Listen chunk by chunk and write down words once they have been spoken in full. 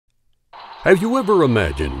Have you ever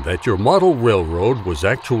imagined that your model railroad was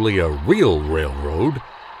actually a real railroad,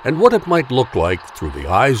 and what it might look like through the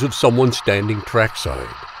eyes of someone standing trackside?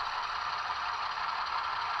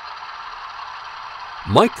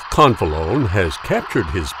 Mike Confalone has captured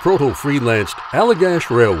his proto-freelanced Allagash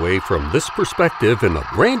Railway from this perspective in a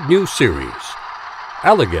brand new series,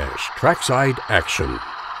 Allagash Trackside Action.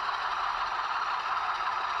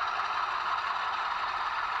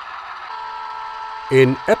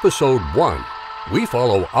 In Episode 1, we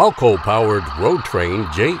follow Alco-powered road train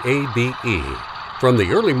JABE from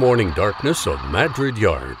the early morning darkness of Madrid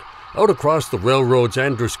Yard, out across the railroad's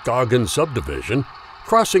Androscoggin subdivision,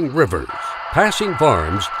 crossing rivers, passing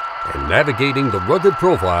farms, and navigating the rugged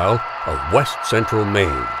profile of west central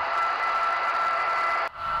Maine.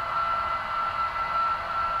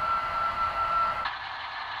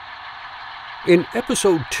 In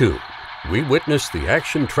Episode 2, we witness the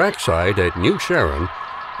action trackside at New Sharon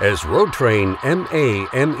as road train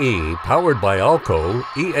MAME, powered by Alco,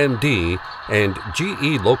 EMD, and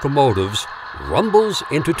GE locomotives, rumbles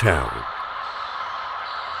into town.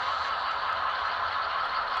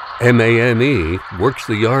 MAME works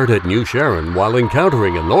the yard at New Sharon while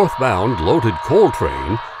encountering a northbound loaded coal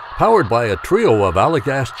train powered by a trio of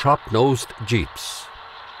Allagash chop-nosed Jeeps.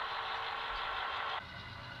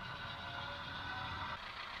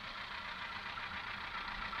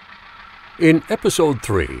 In Episode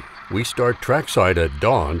 3, we start trackside at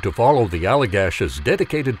dawn to follow the Allagash's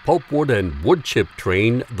dedicated pulpwood and wood chip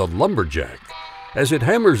train, the Lumberjack, as it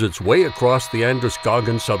hammers its way across the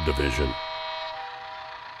Androscoggin subdivision.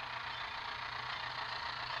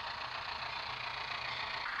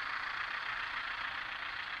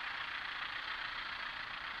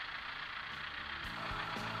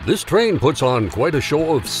 This train puts on quite a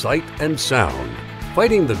show of sight and sound,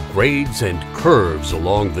 fighting the grades and curves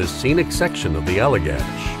along this scenic section of the Allagash.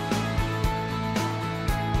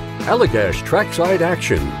 Allagash Trackside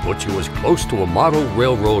Action puts you as close to a model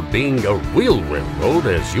railroad being a real railroad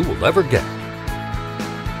as you will ever get.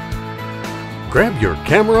 Grab your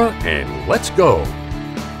camera and let's go!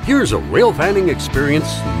 Here's a rail fanning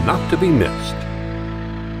experience not to be missed.